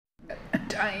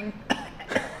dying.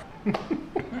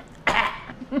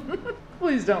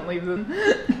 Please don't leave them.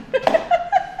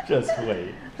 Just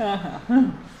wait.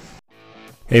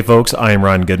 Hey folks, I am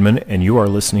Ryan Goodman, and you are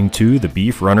listening to the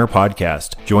Beef Runner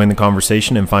Podcast. Join the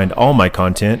conversation and find all my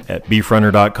content at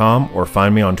beefrunner.com or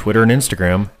find me on Twitter and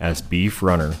Instagram as Beef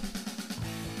Runner.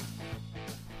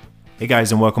 Hey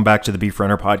guys, and welcome back to the Beef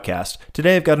Runner Podcast.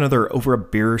 Today I've got another Over a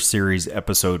Beer series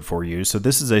episode for you. So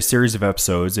this is a series of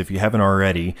episodes. If you haven't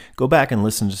already, go back and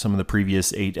listen to some of the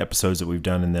previous 8 episodes that we've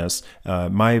done in this.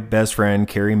 My best friend,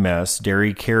 Carrie Mess,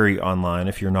 Derry Carrie online,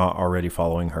 if you're not already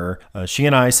following her, she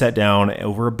and I sat down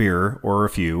over a beer or a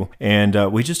few,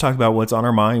 and we just talked about what's on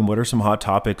our mind, what are some hot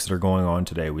topics that are going on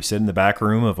today. We sit in the back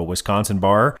room of a Wisconsin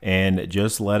bar and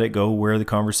just let it go where the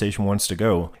conversation wants to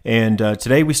go. And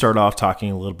today we start off talking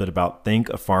a little bit about Thank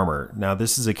a Farmer. Now,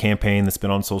 this is a campaign that's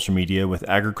been on social media with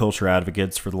agriculture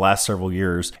advocates for the last several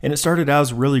years, and it started out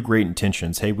as really great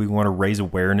intentions. Hey, we want to raise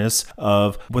awareness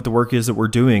of what the work is that we're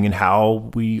doing and how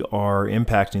we are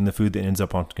impacting the food that ends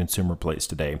up on consumer plates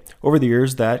today. Over the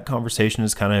years, that conversation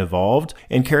has kind of evolved,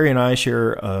 and Carrie and I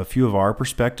share a few of our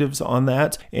perspectives on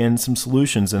that and some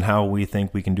solutions and how we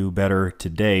think we can do better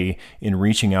today in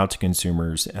reaching out to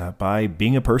consumers by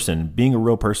being a person, being a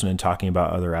real person, and talking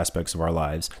about other aspects of our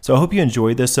lives. So I hope you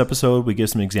enjoyed this episode. We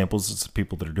give some examples of some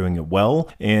people that are doing it well,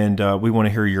 and we want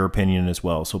to hear your opinion as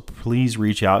well. So please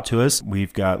reach out to us.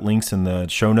 We've got links in the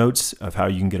show notes of how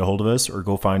you can get a hold of us, or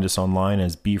go find us online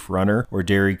as Beef Runner or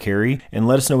Derry Carrie, and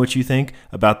let us know what you think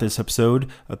about this episode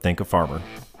of Thank a Farmer.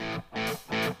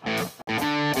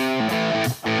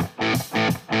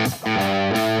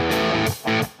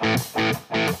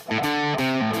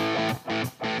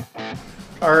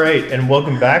 All right, and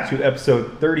welcome back to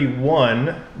episode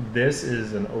 31. This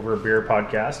is an Over a Beer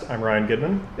podcast. I'm Ryan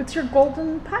Goodman. It's your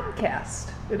golden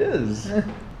podcast. It is.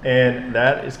 And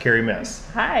that is Carrie Mess.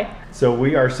 Hi. So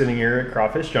we are sitting here at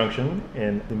Crawfish Junction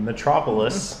in the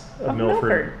metropolis of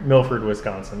Milford,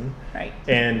 Wisconsin. Right.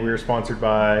 And we're sponsored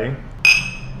by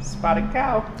Spotted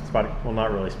Cow. Well,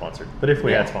 not really sponsored, but if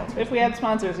we had sponsors. If we had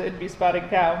sponsors, it'd be Spotted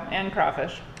Cow and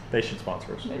Crawfish. They should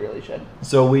sponsor us. They really should.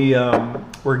 So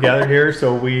we're gathered here.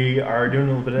 So we are doing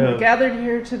a little bit of gathered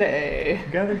here today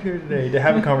to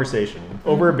have a conversation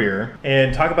over a beer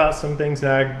and talk about some things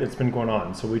that's been going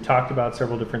on. So we talked about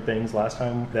several different things last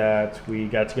time that we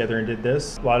got together and did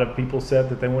this. A lot of people said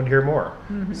that they wanted to hear more.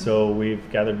 Mm-hmm. So we've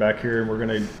gathered back here and we're going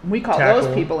to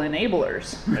those people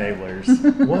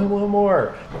enablers. One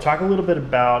more. Talk a little bit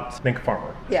about Thank a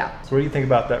Farmer. Yeah. So what do you think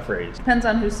about that phrase? Depends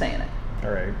on who's saying it. All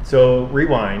right. So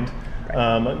rewind.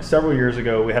 Right. Several years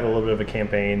ago, we had a little bit of a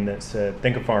campaign that said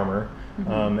Thank a Farmer,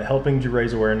 helping to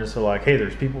raise awareness of like, hey,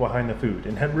 there's people behind the food,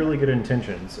 and had really good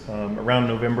intentions around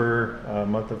November,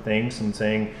 month of thanks, and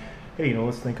saying, hey,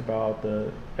 let's think about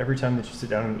every time that you sit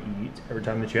down and eat, every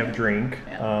time that you have a drink,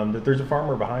 that there's a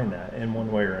farmer behind that in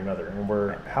one way or another,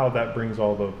 and how that brings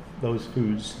all those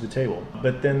foods to the table.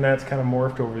 But then that's kind of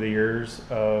morphed over the years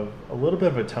of a little bit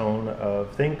of a tone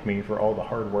of thank me for all the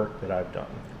hard work that I've done.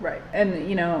 Right.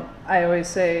 And, I always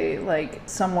say, like,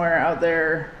 somewhere out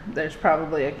there, there's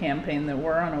probably a campaign that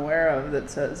we're unaware of that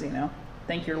says,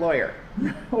 thank your lawyer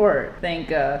or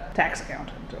thank a tax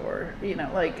accountant, or,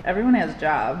 like, everyone has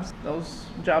jobs. Those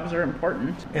jobs are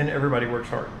important. And everybody works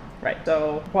hard. Right.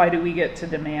 So why do we get to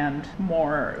demand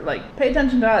more, like, pay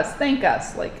attention to us, thank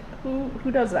us, like, who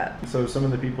does that? So some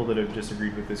of the people that have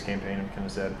disagreed with this campaign have kind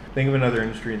of said, think of another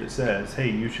industry that says,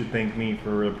 hey, you should thank me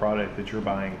for the product that you're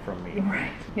buying from me. Right.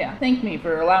 Yeah. Thank me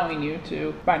for allowing you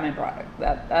to buy my product.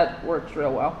 That works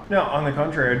real well. Now, on the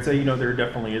contrary, I'd say, there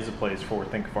definitely is a place for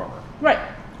Thank a Farmer. Right.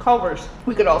 Culver's.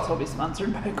 We could also be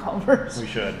sponsored by Culver's. We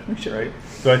should. Right?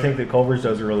 So I think that Culver's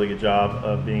does a really good job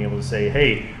of being able to say,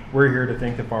 hey, we're here to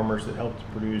thank the farmers that helped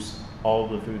produce all of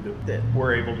the food that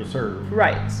we're able to serve.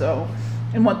 Right. So,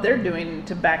 and what they're doing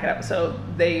to back it up, so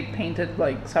they painted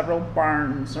like several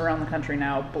barns around the country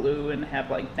now blue and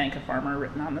have like Thank a Farmer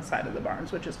written on the side of the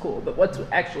barns, which is cool. But what's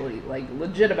actually like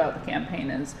legit about the campaign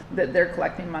is that they're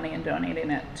collecting money and donating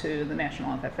it to the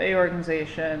National FFA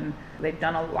organization. They've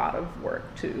done a lot of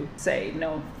work to say,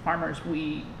 no, farmers,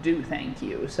 we do thank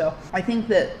you. So I think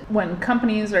that when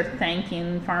companies are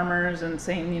thanking farmers and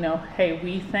saying, hey,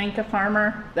 we thank a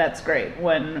farmer, that's great.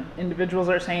 When individuals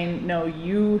are saying, no,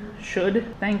 you should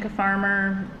thank a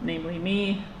farmer, namely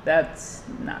me, that's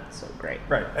not so great.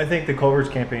 Right. I think the Culver's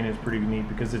campaign is pretty neat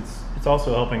because it's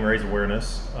also helping raise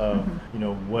awareness of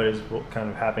what kind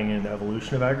of happening in the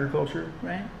evolution of agriculture,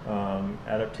 right?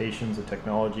 Adaptations of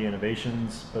technology,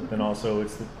 innovations, but then also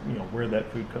it's where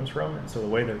that food comes from, and so the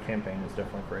way their campaign is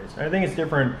definitely phrased. And I think it's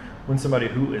different when somebody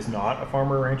who is not a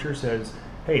farmer or rancher says,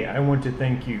 hey, I want to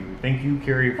thank you. Thank you,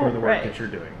 Carrie, for Oh, the work right. that you're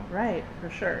doing. Right, for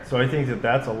sure. So I think that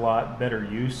that's a lot better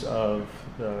use of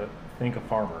the Think a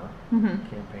Farmer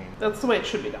campaign. That's the way it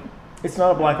should be done. It's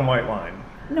not a black and white line.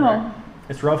 No. right?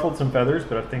 It's ruffled some feathers,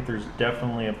 but I think there's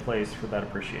definitely a place for that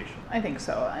appreciation. I think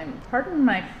so. Pardon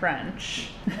my French.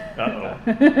 Uh-oh.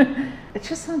 It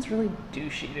just sounds really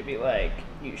douchey to be like,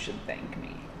 you should thank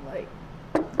me. Like,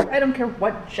 I don't care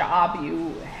what job you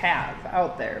have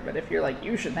out there, but if you're like,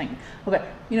 you should thank me. Okay,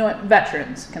 you know what?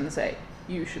 Veterans can say,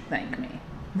 you should thank me.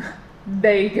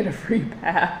 They get a free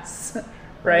pass,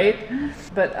 right?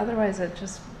 But otherwise, it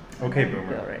just Okay, doesn't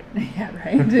boomer. feel right. Yeah,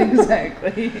 right.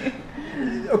 Exactly.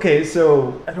 Okay,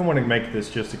 so I don't want to make this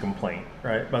just a complaint,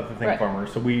 right, about the Think Right. Farmer.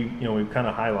 So we've kind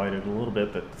of highlighted a little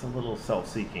bit that it's a little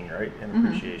self-seeking, right, and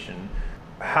appreciation.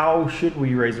 How should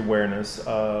we raise awareness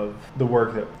of the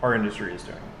work that our industry is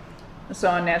doing? So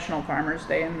on National Farmers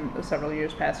Day in the several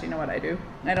years past, you know what I do?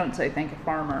 I don't say thank a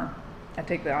farmer. I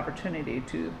take the opportunity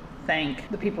to thank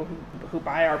the people who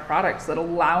buy our products that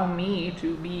allow me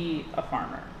to be a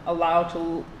farmer,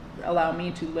 allow me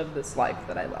to live this life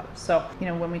that I love. So,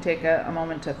 when we take a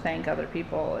moment to thank other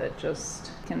people, it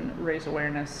just can raise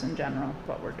awareness in general of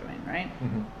what we're doing, right?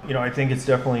 I think it's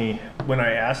definitely, when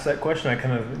I ask that question, I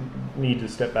kind of need to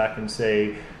step back and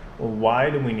say, well, why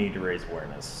do we need to raise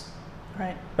awareness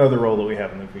Right. of the role that we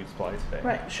have in the food supply today?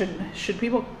 Right. Should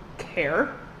people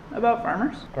care about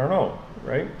farmers? I don't know,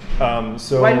 right?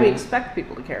 So Why do we expect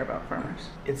people to care about farmers?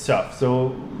 It's tough. So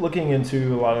looking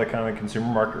into a lot of the kind of consumer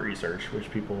market research, which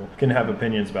people can have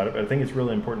opinions about it, but I think it's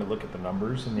really important to look at the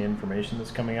numbers and the information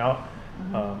that's coming out.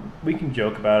 We can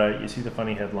joke about it. You see the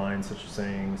funny headlines such as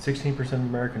saying 16% of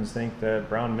Americans think that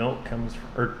chocolate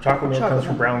milk comes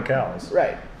from brown cows.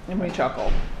 Right. And we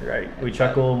chuckle. Right. We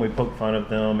chuckle and we poke fun of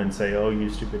them and say, oh, you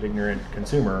stupid, ignorant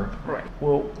consumer. Right.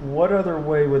 Well, what other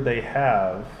way would they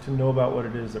have to know about what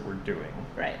it is that we're doing?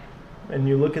 Right. And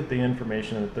you look at the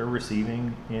information that they're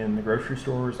receiving in the grocery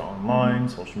stores, online,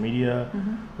 social media,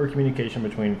 or communication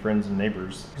between friends and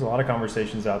neighbors. There's a lot of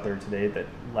conversations out there today that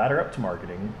ladder up to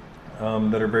marketing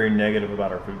that are very negative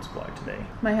about our food supply today.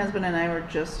 My husband and I were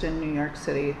just in New York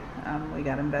City. We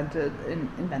got invited,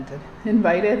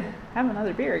 have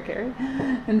another beer, Carrie,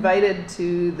 invited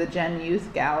to the Gen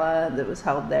Youth Gala that was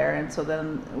held there. And so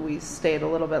then we stayed a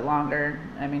little bit longer.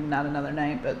 I mean, not another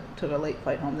night, but took a late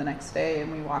flight home the next day.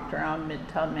 And we walked around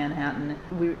Midtown Manhattan.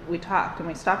 We talked and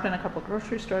we stopped in a couple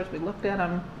grocery stores. We looked at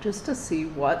them just to see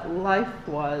what life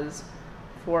was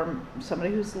for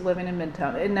somebody who's living in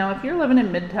Midtown. And now, if you're living in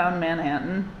Midtown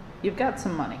Manhattan, you've got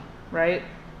some money, right?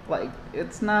 Like,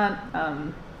 it's not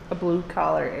a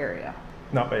blue-collar area.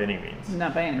 Not by any means.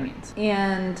 Not by any means.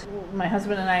 And my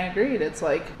husband and I agreed. It's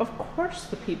like, of course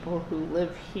the people who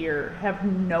live here have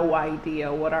no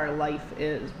idea what our life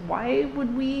is. Why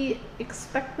would we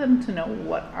expect them to know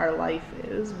what our life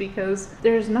is? Because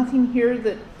there's nothing here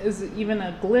that is even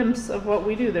a glimpse of what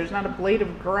we do. There's not a blade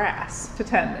of grass to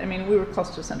tend. I mean, we were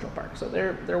close to Central Park, so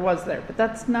there was there. But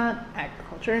that's not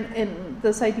agriculture. And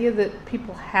this idea that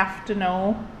people have to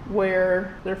know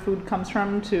where their food comes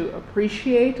from to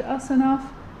appreciate us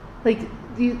enough. Like,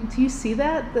 do you see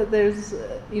that there's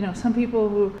some people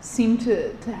who seem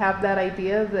to have that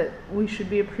idea that we should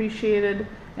be appreciated,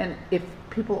 and if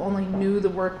people only knew the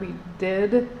work we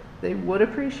did, they would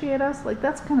appreciate us? Like,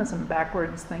 that's kind of some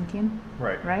backwards thinking.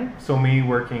 Right. So me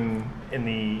working in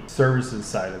the services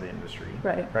side of the industry,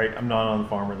 Right. I'm not on the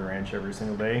farm or the ranch every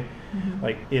single day.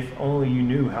 Like, if only you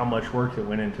knew how much work that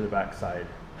went into the backside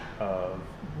of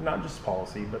not just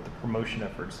policy, but the promotion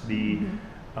efforts, the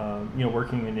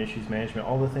working in issues management,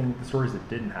 all the stories that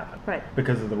didn't happen, Right.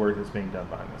 because of the work that's being done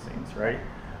behind the scenes, right?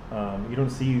 You don't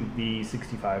see the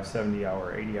 65,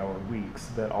 70-hour, 80-hour weeks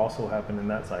that also happen in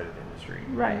that side of the industry.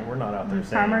 Right. I mean, we're not out there And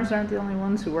saying, farmers aren't the only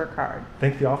ones who work hard.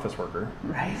 thank the office worker.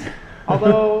 Right.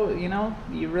 Although,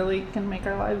 you really can make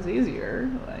our lives easier.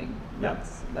 Like, Yeah.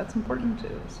 that's important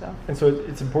too. So. And so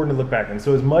it's important to look back. And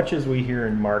so as much as we hear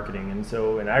in marketing, and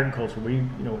so in agriculture, we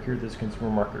hear this consumer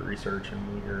market research, and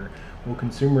we hear, well,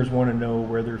 consumers want to know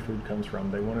where their food comes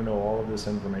from. They want to know all of this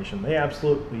information. They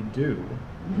absolutely do.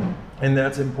 And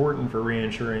that's important for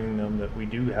reassuring them that we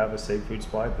do have a safe food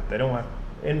supply, but they don't have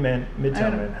in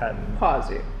Midtown Manhattan.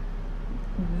 Pause you.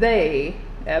 They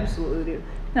absolutely do.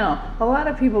 No, a lot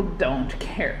of people don't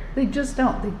care. They just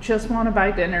don't. They just want to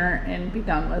buy dinner and be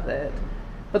done with it.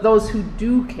 But those who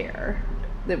do care,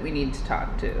 that we need to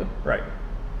talk to Right.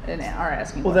 and are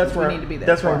asking Well, that's questions, where we need to be there.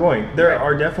 that's where I'm for. going. There Right.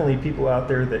 are definitely people out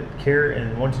there that care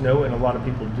and want to know, and a lot of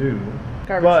people do.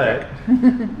 Garbage but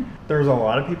truck. there's a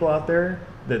lot of people out there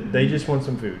that they just want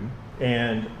some food.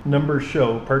 And numbers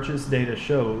show, purchase data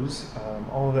shows,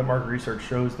 all of that market research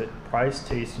shows that price,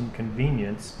 taste, and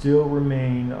convenience still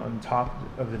remain on top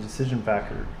of the decision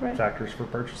factors for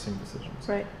purchasing decisions.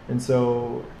 Right. And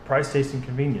so price, taste, and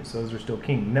convenience, those are still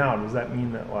king. Now, does that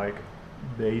mean that like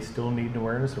they still need an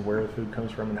awareness of where the food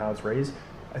comes from and how it's raised?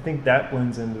 I think that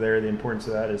blends into there. The importance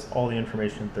of that is all the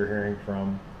information that they're hearing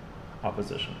from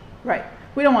opposition. Right.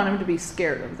 We don't want them to be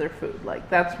scared of their food. Like,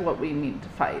 that's what we need to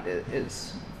fight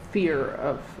is fear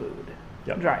of food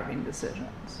driving decisions.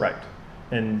 Right.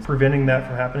 And preventing that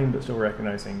from happening, but still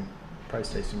recognizing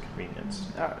price, taste, and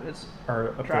convenience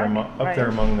are up there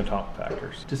among the top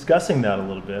factors. Discussing that a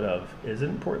little bit of, is it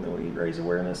important that we raise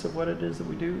awareness of what it is that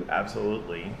we do?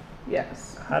 Absolutely.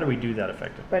 Yes. How do we do that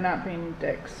effectively? By not being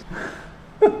dicks.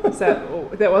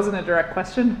 That wasn't a direct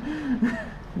question?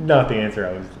 Not the answer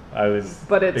I was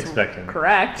but it's expecting.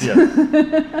 Correct.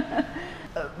 Yes.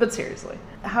 But seriously,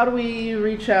 how do we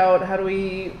reach out? How do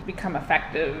we become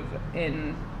effective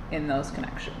in those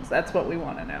connections? That's what we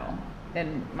want to know.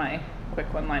 And my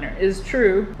quick one-liner is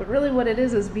true, but really what it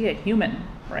is be a human,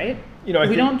 right? You know,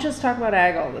 we don't just talk about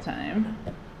ag all the time.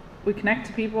 We connect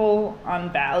to people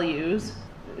on values,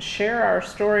 share our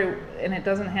story, and it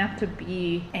doesn't have to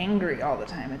be angry all the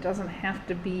time. It doesn't have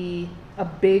to be a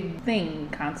big thing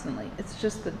constantly. It's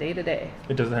just the day-to-day.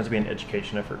 It doesn't have to be an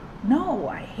education effort. No,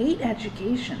 I hate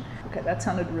education. Okay, that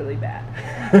sounded really bad.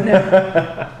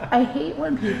 No, I hate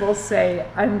when people say,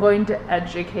 I'm going to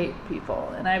educate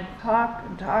people. And I've talked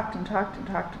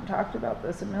about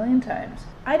this a million times.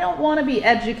 I don't want to be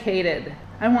educated.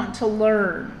 I want to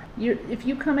learn. If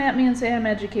you come at me and say I'm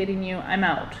educating you, I'm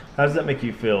out. How does that make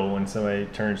you feel when somebody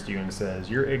turns to you and says,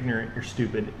 you're ignorant, you're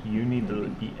stupid, you need to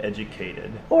be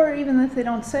educated? Or even if they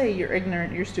don't say you're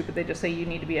ignorant, you're stupid, they just say you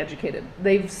need to be educated.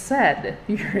 They've said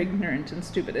you're ignorant and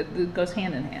stupid. It goes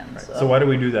hand in hand. Right. So why do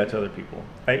we do that to other people?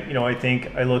 I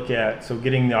think I look at,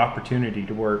 getting the opportunity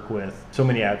to work with so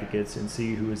many advocates and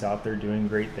see who is out there doing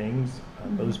great things,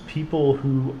 those people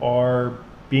who are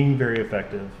being very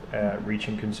effective at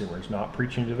reaching consumers, not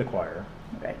preaching to the choir.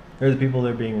 Right. They're the people that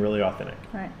are being really authentic.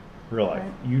 Right. Real life.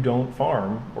 Right. You don't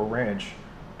farm or ranch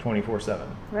 24/7.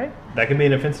 Right. That can be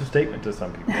an offensive statement to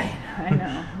some people. I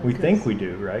know. We think we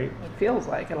do, right? It feels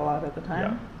like it a lot of the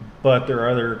time. Yeah. But there are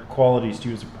other qualities to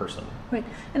you as a person. Right.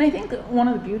 And I think that one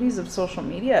of the beauties of social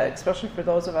media, especially for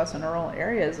those of us in rural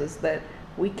areas, is that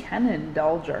we can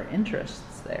indulge our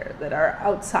interests there that are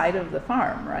outside of the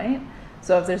farm, right?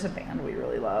 So if there's a band we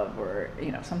really love, or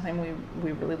something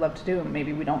we really love to do, and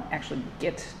maybe we don't actually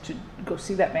get to go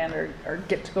see that band or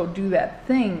get to go do that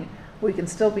thing, we can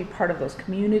still be part of those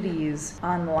communities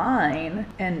online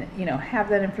and have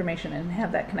that information and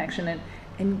have that connection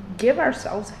and give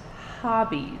ourselves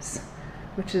hobbies,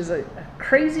 which is a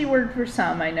crazy word for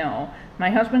some, I know.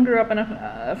 My husband grew up in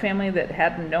a family that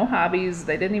had no hobbies.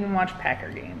 They didn't even watch Packer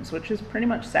games, which is pretty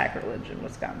much sacrilege in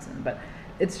Wisconsin, but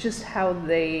it's just how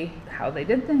they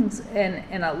did things,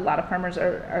 and a lot of farmers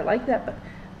are like that. But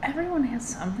everyone has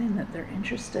something that they're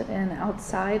interested in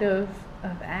outside of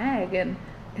ag, and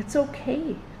it's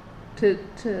okay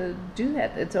to do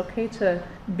that. It's okay to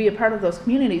be a part of those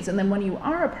communities. And then when you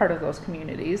are a part of those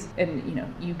communities,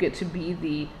 and you get to be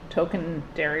the token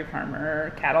dairy farmer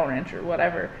or cattle rancher,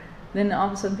 whatever, then all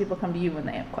of a sudden people come to you when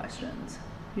they have questions.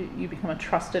 You become a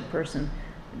trusted person,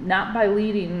 not by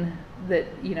leading that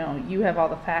you have all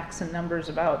the facts and numbers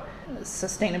about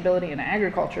sustainability in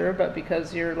agriculture, but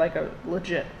because you're like a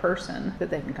legit person that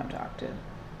they can come talk to.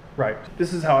 Right.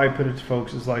 This is how I put it to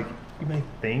folks, is like, you may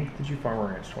think that you farm or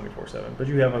ranch 24/7, but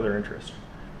you have other interests.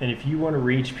 And if you want to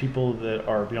reach people that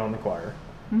are beyond the choir,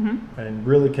 and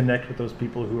really connect with those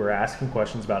people who are asking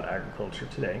questions about agriculture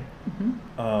today,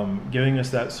 giving us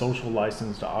that social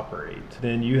license to operate,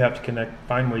 then you have to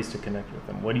find ways to connect with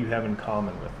them. What do you have in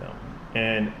common with them?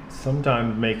 And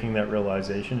sometimes making that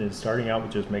realization is starting out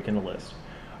with just making a list.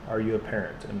 Are you a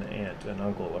parent, an aunt, an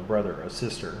uncle, a brother, a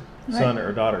sister, son, or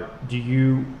a daughter? Do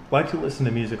you like to listen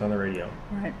to music on the radio?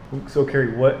 Right. So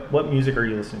Carrie, what music are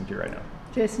you listening to right now?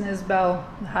 Jason Isbell,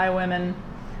 The Highwomen,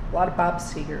 a lot of Bob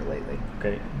Seger lately.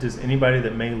 Okay. Does anybody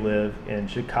that may live in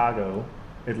Chicago,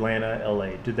 Atlanta,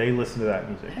 LA, do they listen to that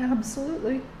music?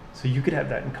 Absolutely. So you could have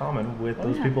that in common with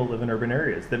those people that live in urban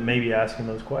areas that may be asking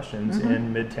those questions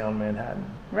in Midtown Manhattan.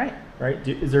 Right. Right?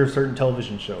 Is there a certain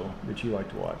television show that you like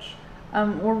to watch?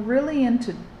 We're really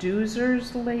into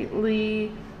Doozers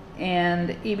lately and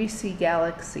ABC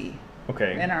Galaxy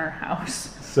in our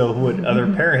house. So would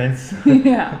other parents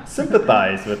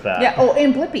sympathize with that? Yeah. Oh,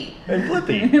 and Blippi. And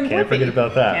Blippi. Can't forget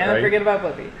about that, right? Can't forget about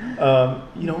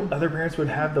Blippi. Other parents would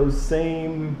have those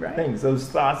same things, those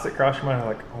thoughts that cross your mind,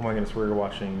 like, oh my goodness, we're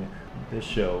watching this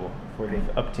show for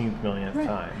the upteenth millionth Right.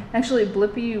 time. Actually,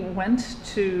 Blippi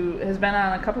has been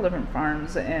on a couple different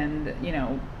farms, and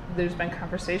there's been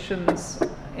conversations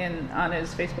on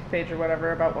his Facebook page or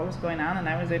whatever about what was going on, and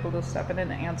I was able to step in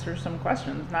and answer some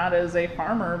questions, not as a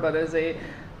farmer, but as a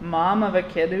mom of a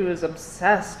kid who is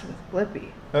obsessed with Blippi.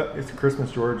 It's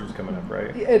Christmas George is coming up,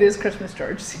 right? It is Christmas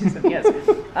George season, yes.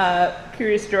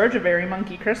 Curious George, a very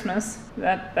monkey Christmas.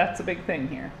 That's a big thing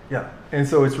here. Yeah. And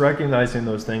so it's recognizing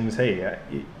those things. Hey,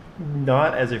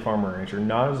 not as a farmer or rancher,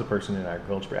 not as a person in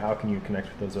agriculture, but how can you connect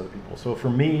with those other people? So for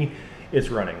me, it's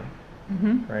running.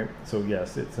 Mm-hmm. Right. So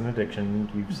yes, it's an addiction.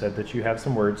 You've said that you have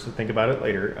some words, so think about it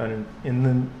later. And in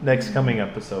the next coming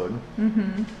episode,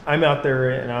 Mm-hmm. I'm out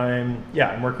there and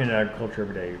I'm working in agriculture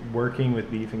every day. Working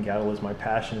with beef and cattle is my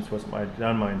passion. It's what I've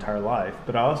done my entire life.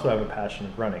 But I also have a passion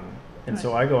of running. And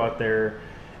so I go out there,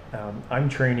 I'm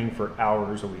training for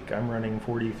hours a week. I'm running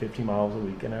 40, 50 miles a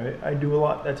week. And I do a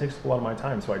lot, that takes a lot of my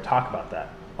time. So I talk about that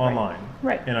online.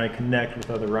 Right. And I connect with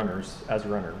other runners as a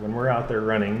runner. When we're out there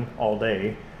running all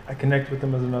day, I connect with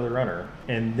them as another runner.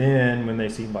 And then when they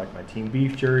see like my Team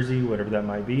Beef jersey, whatever that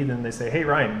might be, then they say, hey,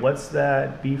 Ryan, what's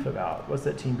that beef about? What's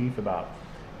that Team Beef about?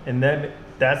 And then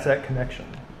that's that connection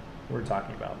we're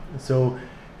talking about. So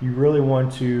you really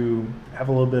want to have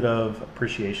a little bit of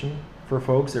appreciation for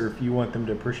folks, or if you want them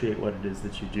to appreciate what it is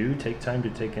that you do, take time to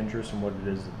take interest in what it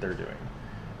is that they're doing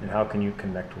and how can you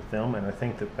connect with them. And I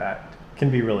think that can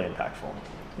be really impactful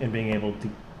in being able to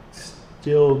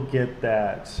still get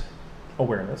that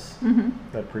awareness, Mm-hmm.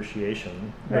 that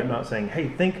appreciation, Right. but not saying, hey,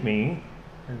 thank me,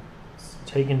 and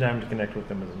taking time to connect with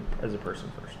them as a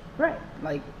person first. Right.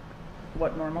 Like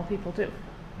what normal people do.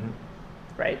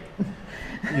 Right.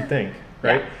 You think,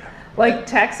 right? Yeah. Like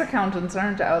tax accountants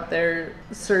aren't out there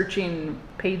searching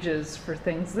pages for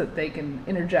things that they can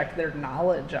interject their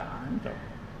knowledge on. No.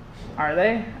 Are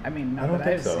they? I mean, not I don't that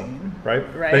think I've so. seen.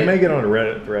 Right? Right. They may get on a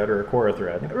Reddit thread or a Quora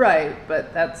thread. Right,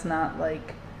 but that's not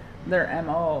like their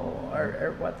MO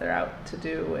or what they're out to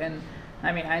do. And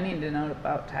I mean, I need to know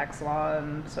about tax law,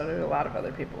 and so do a lot of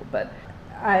other people. But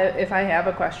if I have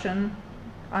a question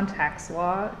on tax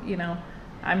law,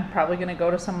 I'm probably going to go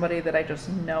to somebody that I just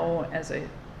know as a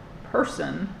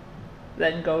person,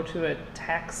 then go to a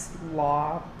tax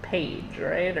law page,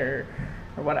 right? Or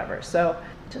whatever. So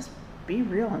just be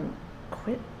real and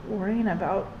quit worrying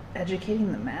about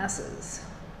educating the masses.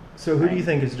 So who do you Right.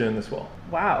 think is doing this well?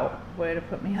 Wow, way to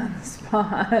put me on the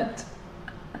spot.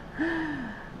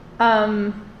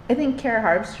 I think Kara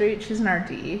Harbstreet, she's an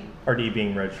RD. RD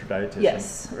being registered dietitian.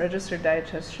 Yes, registered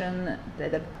dietitian.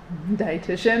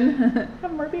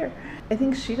 Have more beer. I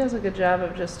think she does a good job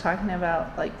of just talking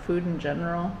about like food in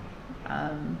general.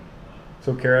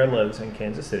 So Kara lives in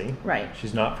Kansas City. Right.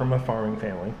 She's not from a farming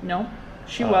family. No,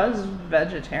 she was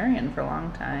vegetarian for a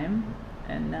long time,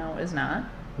 and now is not.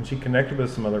 And she connected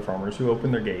with some other farmers who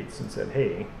opened their gates and said,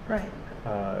 hey, Right.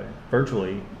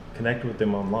 virtually connected with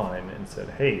them online and said,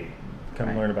 hey, come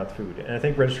Right. learn about the food. And I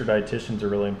think registered dietitians are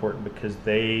really important because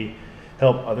they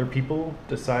help other people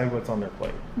decide what's on their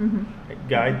plate. Mm-hmm.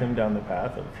 Guide them down the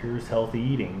path of here's healthy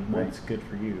eating, Right. what's good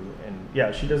for you. And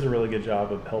yeah, she does a really good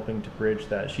job of helping to bridge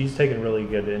that. She's taken really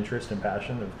good interest and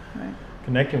passion of Right.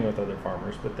 connecting with other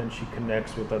farmers, but then she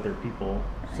connects with other people.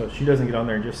 So she doesn't get on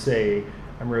there and just say,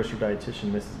 I'm a registered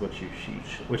dietitian, this is what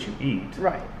you eat.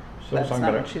 Right. So That's I'm not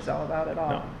gonna- what she's all about at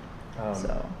all. No.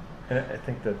 So. And I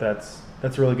think that's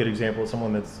a really good example of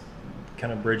someone that's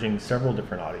kind of bridging several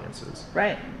different audiences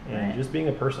Right. and Right. just being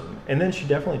a person. And then she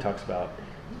definitely talks about,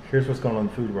 here's what's going on in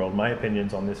the food world, my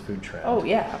opinions on this food trend. Oh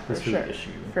yeah, for this food sure.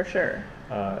 issue. For sure.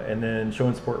 And then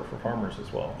showing support for farmers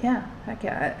as well. Yeah, heck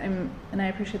yeah. And I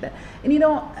appreciate that. And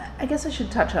I guess I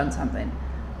should touch on something.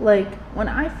 Like when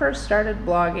I first started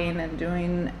blogging and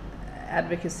doing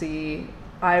advocacy,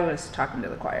 I was talking to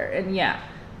the choir. And yeah,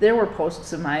 there were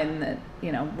posts of mine that,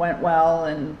 went well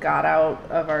and got out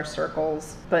of our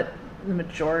circles, but the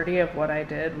majority of what I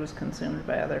did was consumed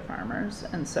by other farmers.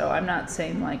 And so I'm not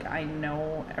saying like I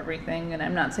know everything, and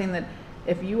I'm not saying that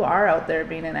if you are out there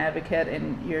being an advocate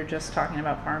and you're just talking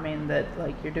about farming that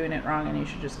like you're doing it wrong and you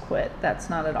should just quit. That's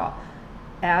not at all.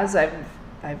 As I've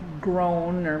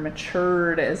grown or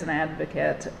matured as an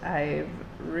advocate, I've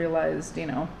realized,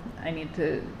 I need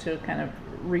to kind of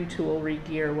retool,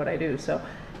 regear what I do. So,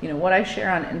 what I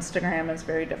share on Instagram is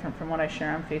very different from what I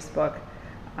share on Facebook.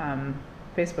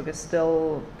 Facebook is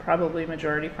still probably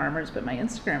majority farmers, but my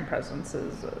Instagram presence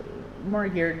is more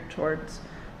geared towards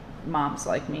moms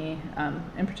like me,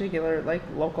 in particular, like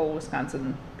local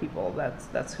Wisconsin people.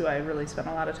 That's who I really spend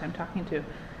a lot of time talking to.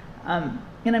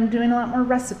 And I'm doing a lot more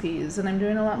recipes, and I'm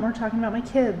doing a lot more talking about my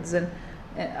kids, and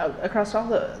across all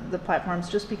the platforms,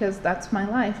 just because that's my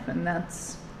life, and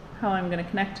that's how I'm going to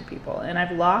connect to people. And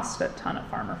I've lost a ton of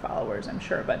farmer followers, I'm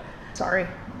sure, but sorry,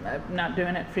 I'm not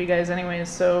doing it for you guys anyways.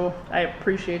 So I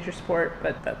appreciate your support,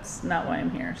 but that's not why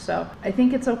I'm here. So I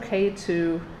think it's okay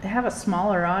to have a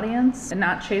smaller audience and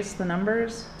not chase the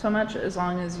numbers so much, as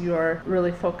long as you're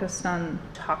really focused on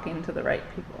talking to the right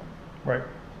people. Right.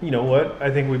 You know what?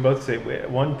 I think we both say at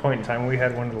one point in time we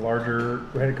had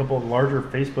a couple of larger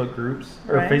Facebook groups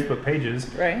or Right. Facebook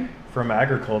pages Right? from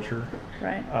agriculture,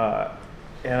 Right.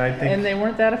 and I think And they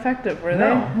weren't that effective, were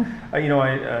no. they?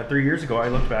 I 3 years ago I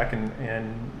looked back and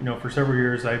for several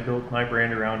years I built my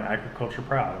brand around Agriculture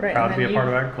Proud. I'm Right. proud and to be then a part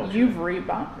of agriculture. You've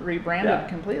rebranded Yeah.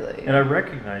 completely. And I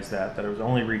recognized that I was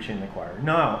only reaching the choir.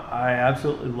 No, I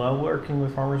absolutely love working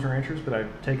with farmers and ranchers, but I've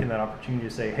taken that opportunity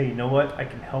to say, hey, you know what? I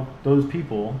can help those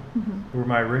people who were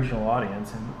my original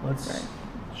audience, and let's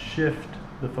Right. shift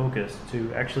the focus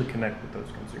to actually connect with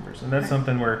those consumers. And that's Right.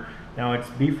 something where now it's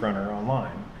Beef Runner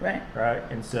online, Right. right?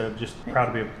 Instead of just proud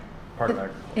to be a part of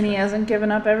agriculture. And he hasn't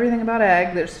given up everything about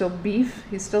ag. There's still beef.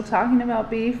 He's still talking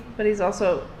about beef, but he's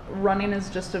also running as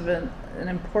just an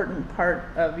important part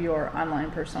of your online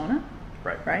persona,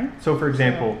 Right. right? So, for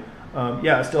example,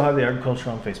 I still have the agriculture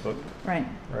on Facebook, Right.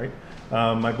 right?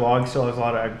 My blog still has a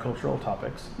lot of agricultural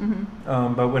topics.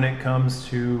 Mm-hmm. But when it comes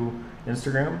to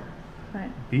Instagram, Right.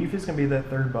 beef is going to be that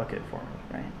third bucket for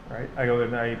me, Right. right? I go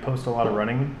and I post a lot of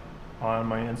running on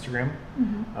my Instagram.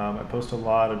 Mm-hmm. I post a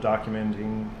lot of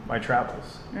documenting my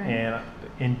travels. Right. And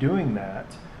in doing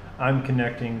that, I'm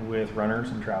connecting with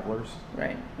runners and travelers.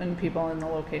 Right. And people in the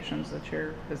locations that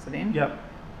you're visiting. Yep.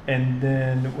 And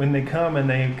then when they come and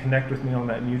they connect with me on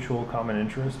that mutual common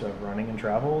interest of running and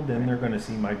travel, then they're going to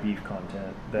see my beef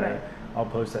content that Right. I'll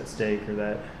post that steak or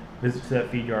that visit to that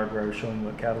feed yard where I was showing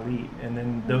what cattle eat. And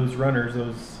then those runners,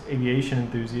 those aviation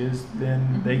enthusiasts,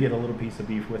 then they get a little piece of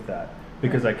beef with that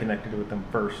because I connected with them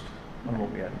first on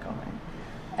what we had in common.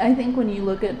 I think when you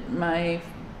look at my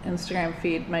Instagram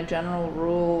feed, my general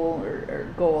rule or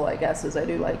goal, I guess, is I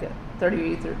do like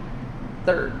 30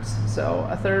 thirds. So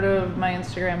a third of my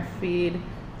Instagram feed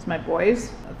is my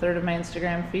boys. A third of my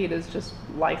Instagram feed is just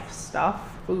life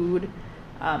stuff, food.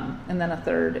 And then a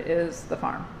third is the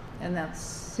farm. And that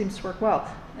seems to work well.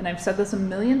 And I've said this a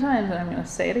million times, and I'm going to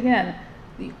say it again.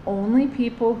 The only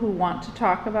people who want to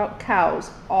talk about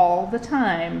cows all the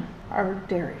time are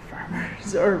dairy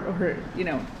farmers or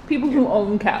people who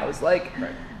own cows. Like,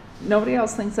 Right. nobody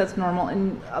else thinks that's normal.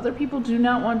 And other people do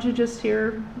not want to just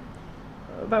hear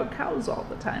about cows all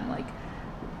the time. Like,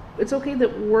 it's okay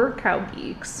that we're cow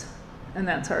geeks and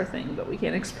that's our thing, but we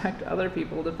can't expect other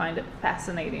people to find it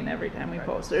fascinating every time we Right.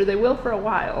 post. Or they will for a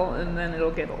while, and then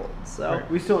it'll get old. So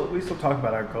Right. We still talk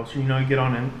about agriculture. You get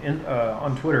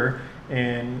on Twitter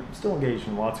and still engaged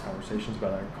in lots of conversations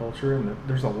about agriculture, and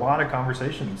there's a lot of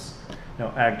conversations.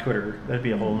 Ag Twitter, that'd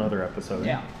be a whole nother episode.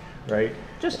 Yeah. Right.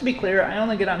 just to be clear, I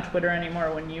only get on Twitter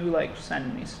anymore when you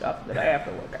send me stuff that I have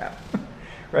to look at.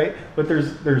 Right. But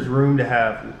there's room to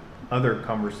have other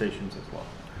conversations as well.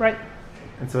 Right.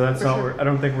 And so that's For not. sure. I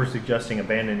don't think we're suggesting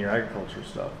abandon your agriculture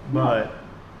stuff, No. but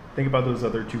think about those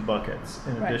other two buckets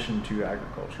in Right. addition to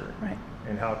agriculture, Right.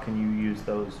 and how can you use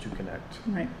those to connect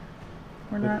Right.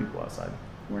 We're with not people outside.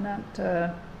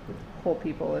 whole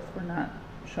people if we're not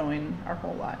showing our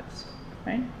whole lives.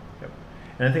 Right. Yep.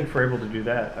 And I think if we're able to do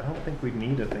that, I don't think we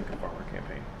need to think of farmer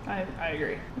campaign. I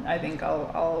agree. I think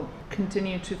I'll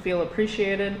continue to feel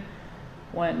appreciated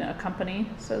when a company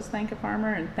says thank a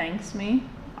farmer and thanks me.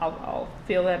 I'll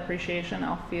feel that appreciation.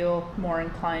 I'll feel more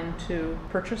inclined to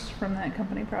purchase from that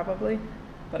company probably,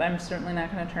 but I'm certainly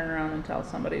not going to turn around and tell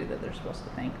somebody that they're supposed to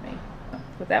thank me.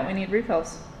 With that, we need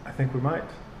refills. I think we might.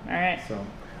 All right. So,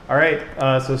 all right.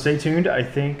 So stay tuned. I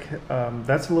think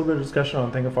that's a little bit of discussion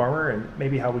on Think a Farmer and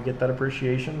maybe how we get that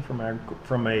appreciation from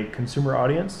a consumer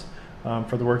audience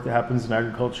for the work that happens in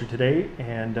agriculture today.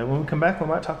 And when we come back, we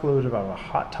might talk a little bit about a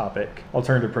hot topic: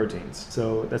 alternative proteins.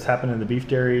 So that's happened in the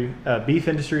beef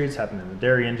industry. It's happened in the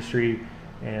dairy industry,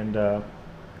 and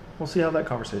we'll see how that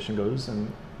conversation goes,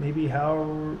 and maybe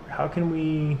how can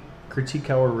we critique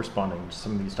how we're responding to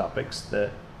some of these topics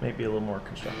that may be a little more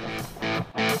constructive.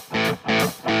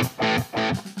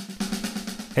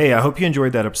 Hey, I hope you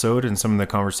enjoyed that episode and some of the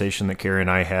conversation that Carrie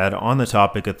and I had on the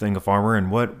topic of Think a Farmer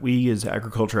and what we as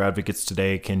agriculture advocates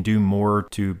today can do more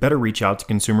to better reach out to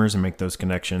consumers and make those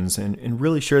connections and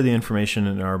really share the information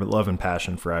and our love and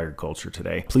passion for agriculture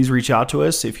today. Please reach out to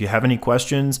us if you have any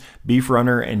questions, Beef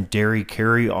Runner and Dairy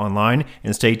Carry online,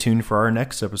 and stay tuned for our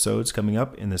next episodes coming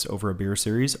up in this Over a Beer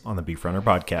series on the Beef Runner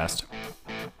podcast.